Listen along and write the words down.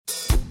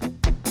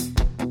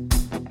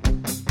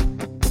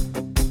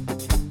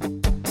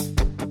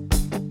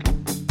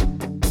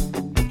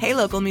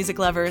local music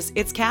lovers.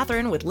 It's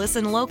Catherine with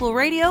Listen Local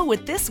Radio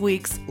with this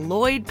week's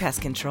Lloyd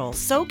Pest Control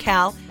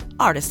SoCal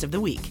Artist of the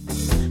Week.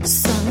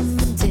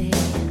 Someday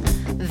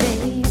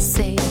they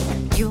say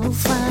you'll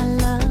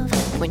find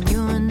love when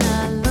you're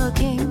not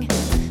looking.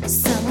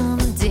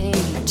 Someday,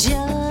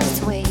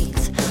 just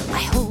wait. I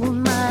hold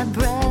my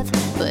breath,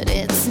 but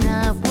it's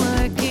not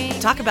working.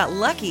 Talk about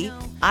lucky.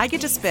 I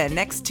get to spend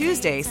next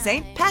Tuesday,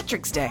 St.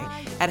 Patrick's Day,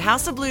 at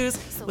House of Blues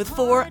with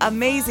 4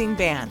 amazing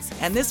bands.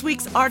 And this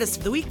week's Artist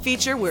of the Week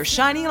feature, we're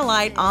shining a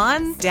light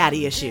on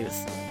Daddy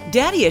Issues.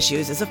 Daddy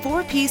Issues is a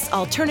 4-piece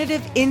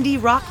alternative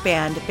indie rock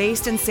band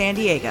based in San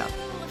Diego.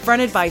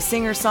 Fronted by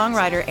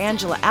singer-songwriter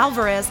Angela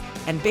Alvarez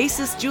and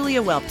bassist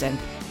Julia Welpton,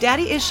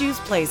 Daddy Issues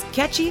plays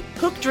catchy,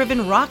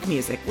 hook-driven rock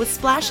music with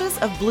splashes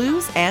of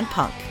blues and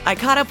punk. I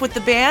caught up with the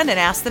band and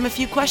asked them a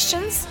few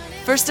questions.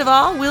 First of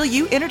all, will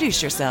you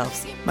introduce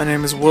yourselves? My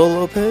name is Will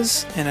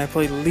Lopez, and I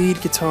play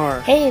lead guitar.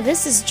 Hey,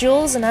 this is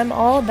Jules, and I'm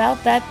all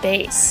about that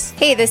bass.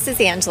 Hey, this is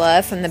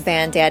Angela from the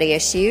band Daddy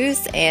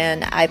Issues,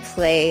 and I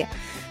play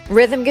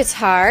rhythm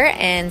guitar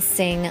and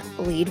sing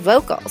lead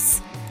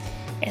vocals.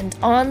 And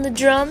on the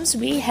drums,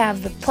 we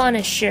have the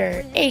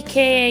Punisher,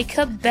 a.k.a.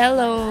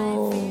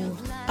 Cabello.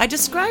 I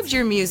described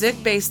your music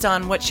based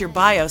on what your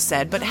bio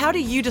said, but how do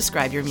you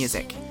describe your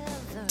music?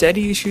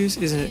 Daddy Issues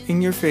is an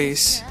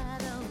in-your-face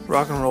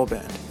rock and roll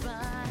band.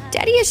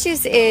 Daddy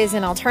Issues is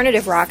an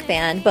alternative rock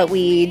band, but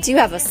we do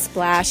have a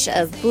splash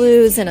of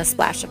blues and a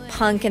splash of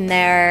punk in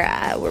there.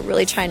 We're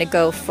really trying to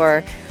go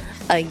for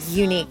a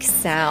unique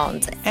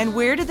sound. And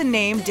where did the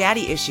name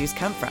Daddy Issues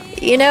come from?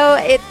 You know,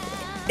 it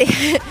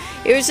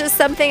was just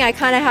something I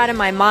kind of had in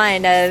my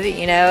mind of,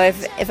 you know,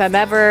 if I'm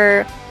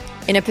ever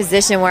in a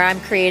position where I'm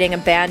creating a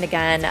band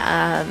again,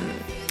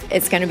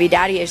 it's going to be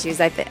Daddy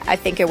Issues. I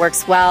think it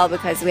works well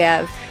because we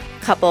have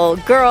couple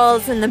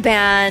girls in the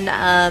band,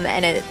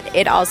 and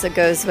it also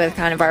goes with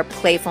kind of our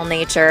playful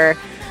nature.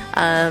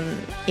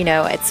 You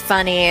know, it's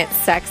funny, it's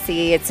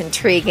sexy, it's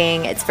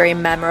intriguing, it's very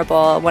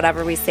memorable.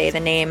 Whatever we say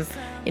the name,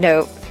 you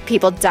know,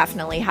 people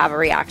definitely have a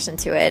reaction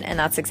to it, and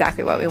that's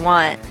exactly what we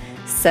want.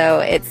 So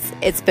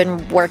it's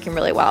been working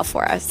really well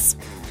for us.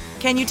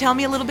 Can you tell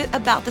me a little bit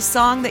about the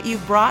song that you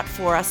brought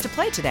for us to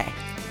play today?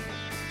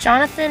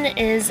 Jonathan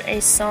is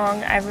a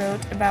song I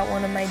wrote about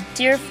one of my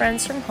dear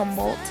friends from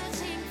Humboldt.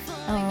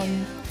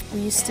 We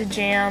used to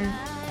jam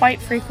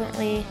quite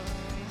frequently,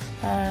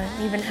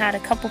 even had a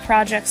couple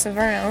projects of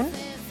our own.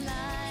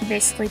 He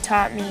basically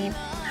taught me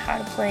how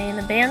to play in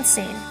the band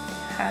scene,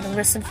 how to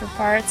listen for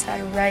parts, how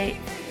to write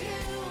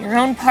your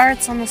own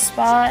parts on the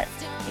spot.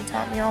 He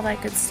taught me all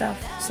that good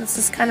stuff. So this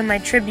is kind of my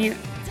tribute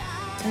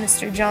to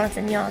Mr.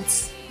 Jonathan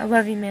Yance. I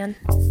love you, man.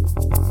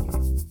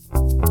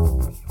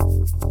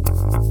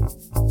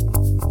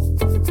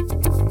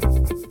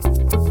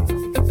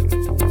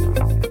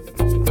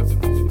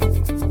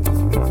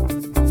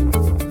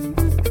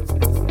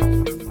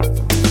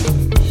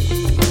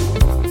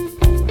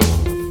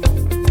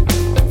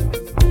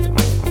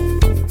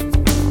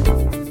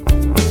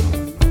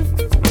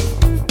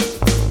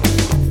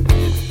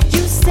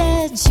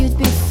 You'd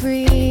be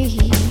free.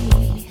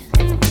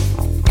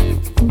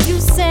 You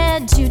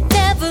said you'd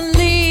never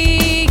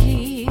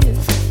leave.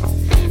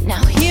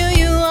 Now here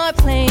you are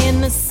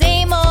playing the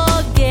same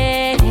old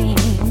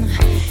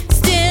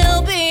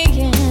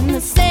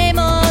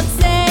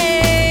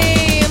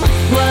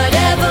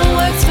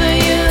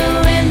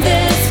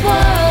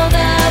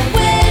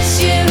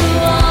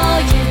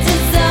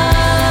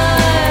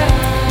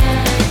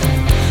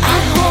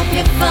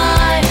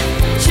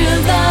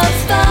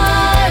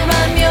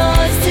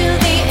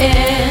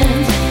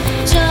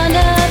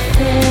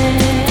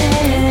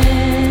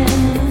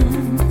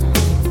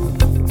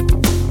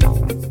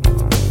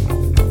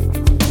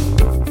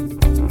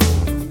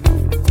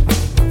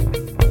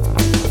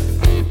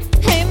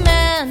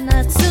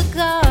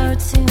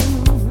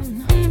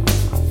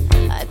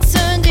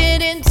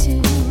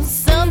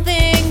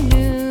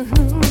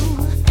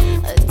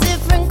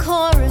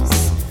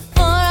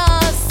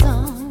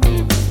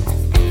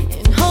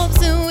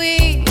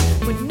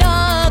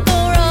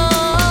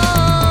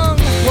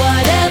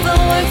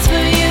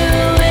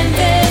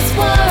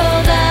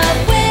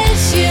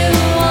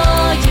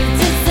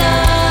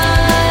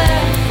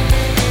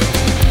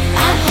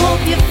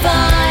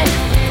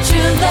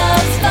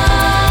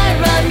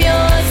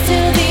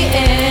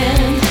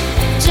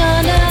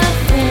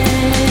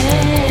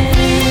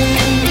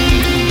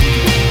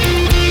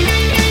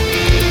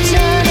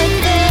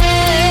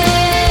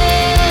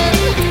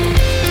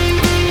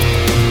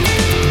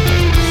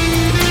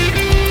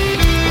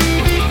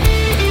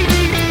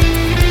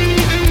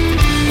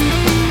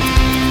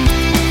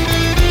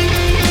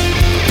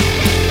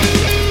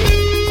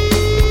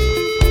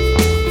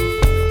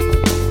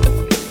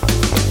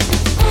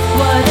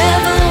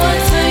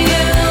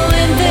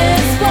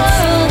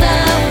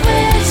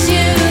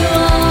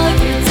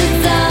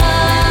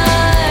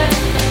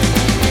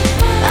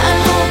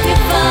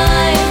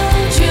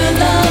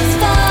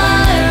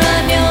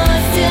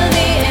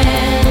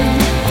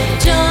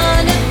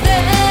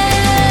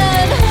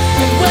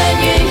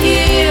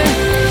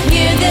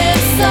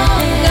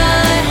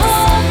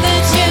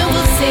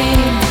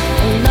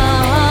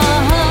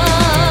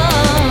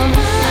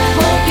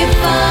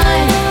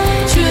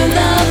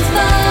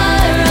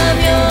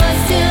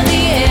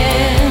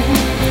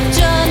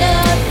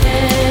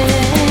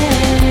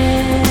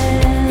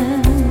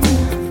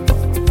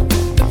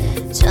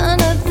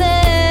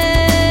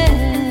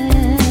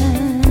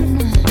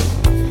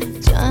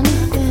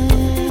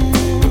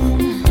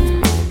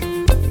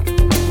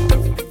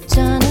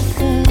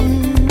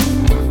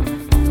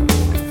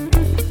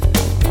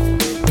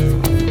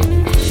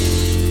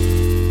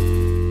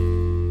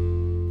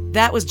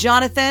That was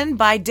Jonathan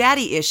by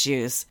Daddy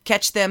Issues.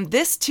 Catch them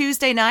this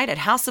Tuesday night at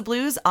House of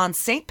Blues on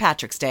St.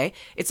 Patrick's Day.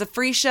 It's a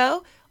free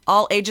show,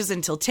 all ages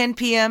until 10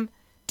 p.m.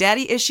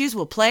 Daddy Issues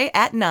will play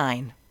at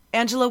 9.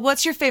 Angela,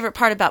 what's your favorite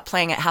part about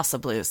playing at House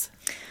of Blues?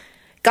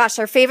 Gosh,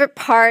 our favorite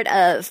part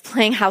of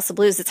playing House of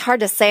Blues, it's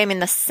hard to say. I mean,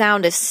 the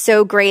sound is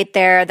so great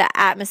there. The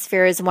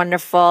atmosphere is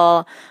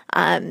wonderful.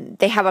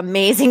 They have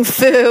amazing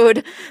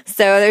food.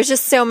 So there's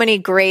just so many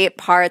great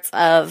parts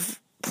of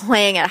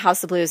playing at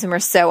House of Blues, and we're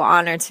so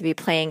honored to be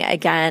playing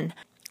again.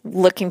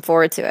 Looking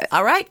forward to it.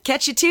 All right,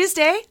 catch you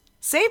Tuesday,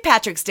 St.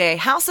 Patrick's Day,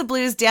 House of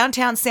Blues,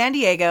 downtown San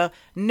Diego.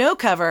 No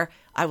cover.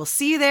 I will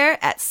see you there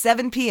at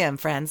 7 p.m.,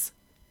 friends.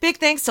 Big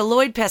thanks to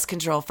Lloyd Pest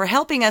Control for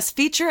helping us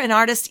feature an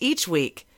artist each week.